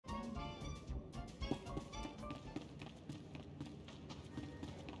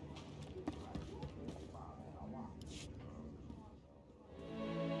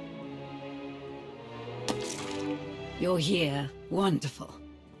You're here. Wonderful.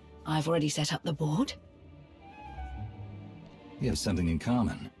 I've already set up the board. We have something in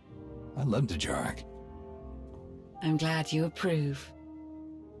common. I love Dejarik. I'm glad you approve.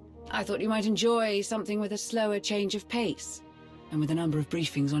 I thought you might enjoy something with a slower change of pace. And with a number of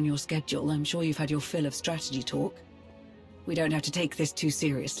briefings on your schedule, I'm sure you've had your fill of strategy talk. We don't have to take this too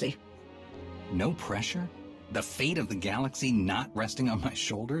seriously. No pressure? The fate of the galaxy not resting on my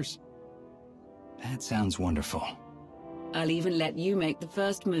shoulders? That sounds wonderful. I'll even let you make the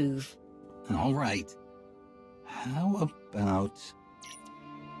first move. All right. How about...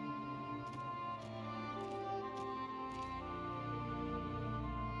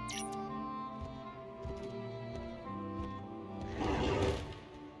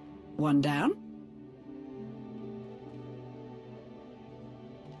 One down.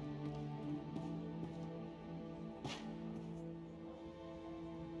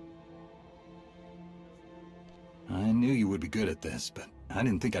 I knew you would be good at this, but I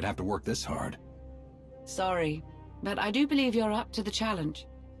didn't think I'd have to work this hard. Sorry, but I do believe you're up to the challenge.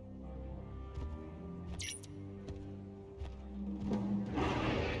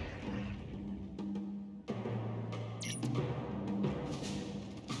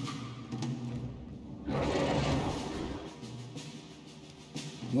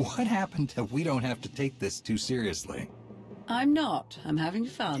 What happened to we don't have to take this too seriously? I'm not. I'm having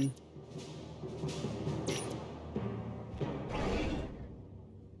fun.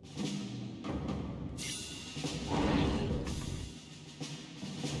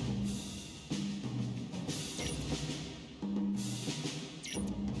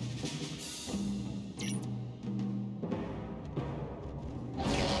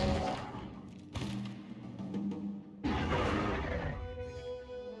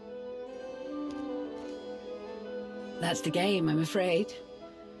 That's the game, I'm afraid.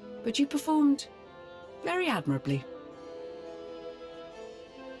 But you performed very admirably.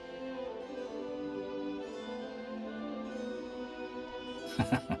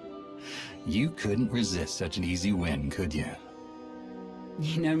 You couldn't resist such an easy win, could you?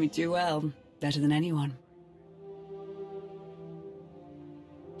 You know me too well, better than anyone.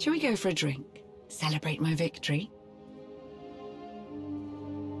 Shall we go for a drink? Celebrate my victory?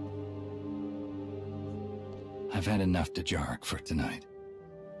 I've had enough Dejarik for tonight.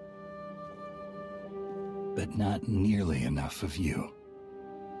 But not nearly enough of you.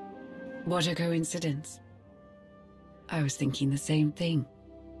 What a coincidence. I was thinking the same thing.